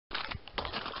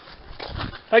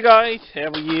Hi guys,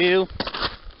 how are you?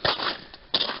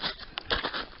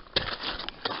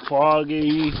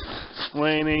 Foggy,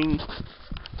 raining,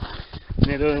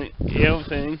 little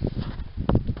everything.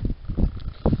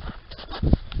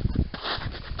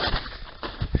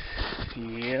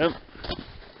 Yep.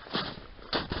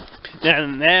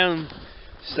 Now,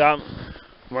 stop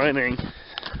raining.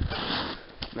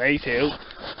 Me too.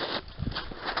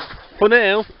 For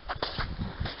now.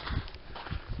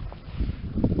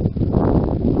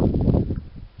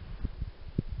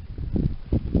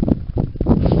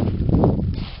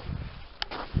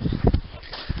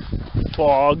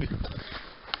 Fog.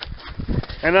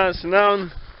 And it's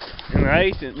snowing and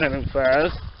ice and nothing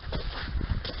fast.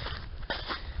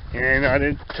 And I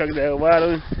did took the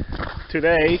water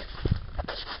today.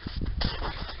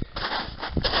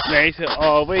 Nice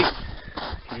all week.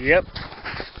 Yep.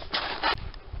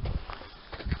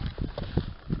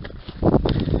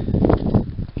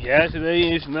 Yeah, today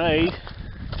is nice.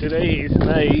 Today is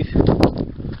nice.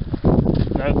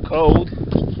 Not cold.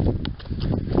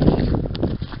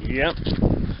 Yep.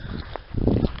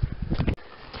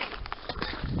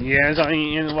 Yes, I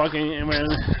am walking around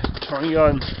front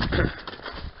yard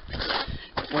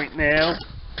right now,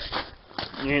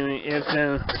 and it's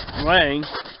rain.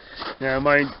 Now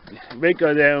my big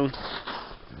go down.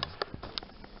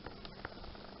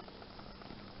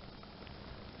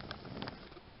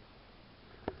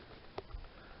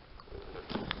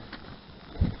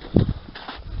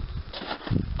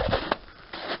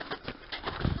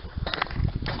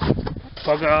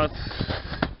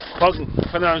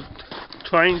 Put out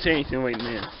train station right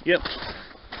now. Yep.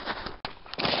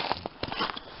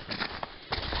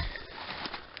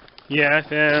 Yes,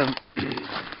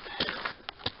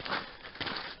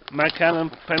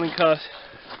 McAllen Pentecost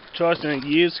Church and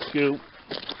Youth Group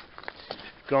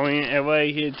going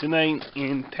away here tonight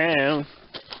in town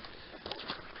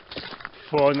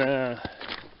for the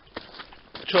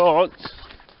church.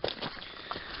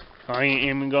 I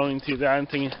am going to that and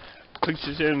taking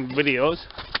pictures and videos.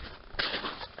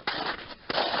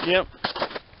 Yep.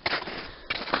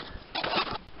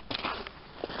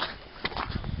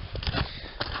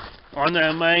 On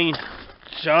the main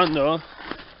channel,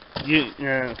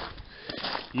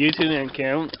 YouTube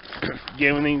account,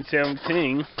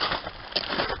 Gaming17,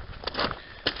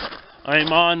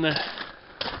 I'm on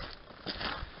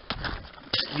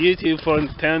YouTube for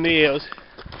 10 years,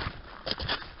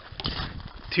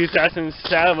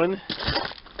 2007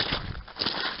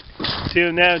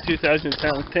 to now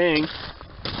 2017.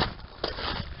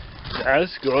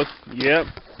 That's good. Yep.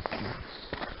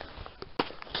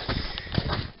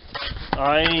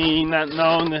 I not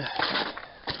known the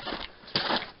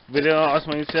videos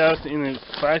myself in the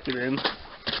factory.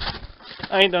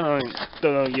 I don't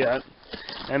know yet.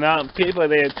 And people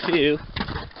there too.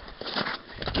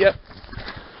 Yep.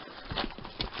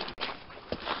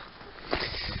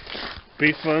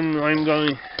 Before I'm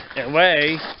going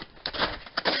away,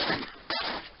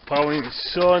 probably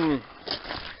soon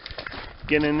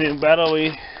get a new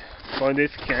battery for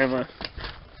this camera.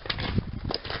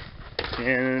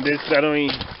 And this battery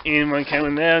in my camera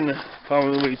now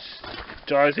probably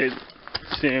charge it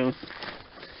soon.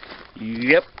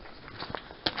 Yep.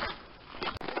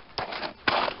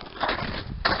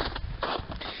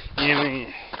 And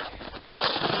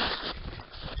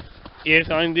if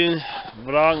I'm doing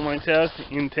vlog myself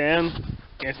in town,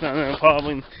 it's not a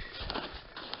problem.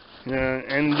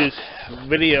 End this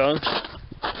video.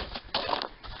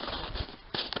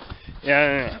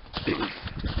 Yeah.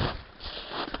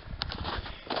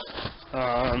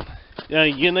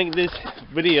 You like this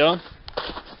video?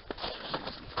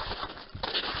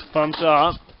 Thumbs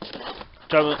up,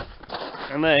 drop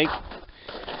a like,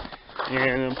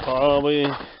 and probably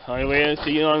I will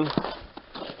see you on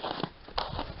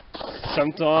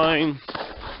sometime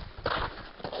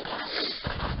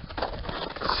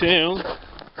soon.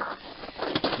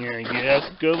 Yeah,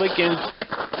 good weekend.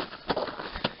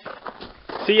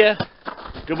 See ya.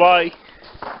 Goodbye.